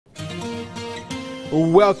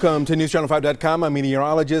Welcome to NewsChannel5.com. I'm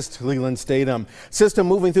meteorologist Lelan Statom. System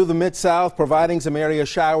moving through the Mid-South, providing some area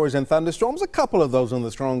showers and thunderstorms. A couple of those on the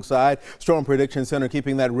strong side. Storm Prediction Center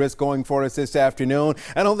keeping that risk going for us this afternoon.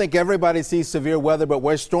 I don't think everybody sees severe weather, but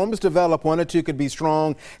where storms develop, one or two could be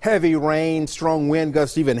strong, heavy rain, strong wind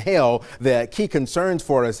gusts, even hail. The key concerns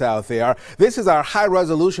for us out there. This is our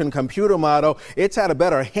high-resolution computer model. It's had a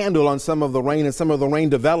better handle on some of the rain and some of the rain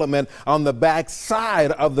development on the back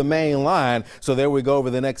side of the main line. So there we go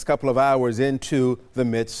over the next couple of hours into the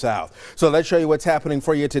Mid-South. So let's show you what's happening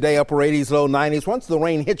for you today. Upper 80s, low 90s. Once the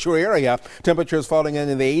rain hits your area, temperatures falling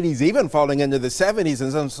into the 80s, even falling into the 70s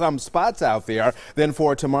in some spots out there. Then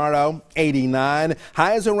for tomorrow, 89.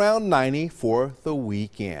 Highs around 90 for the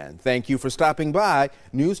weekend. Thank you for stopping by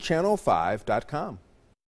NewsChannel5.com.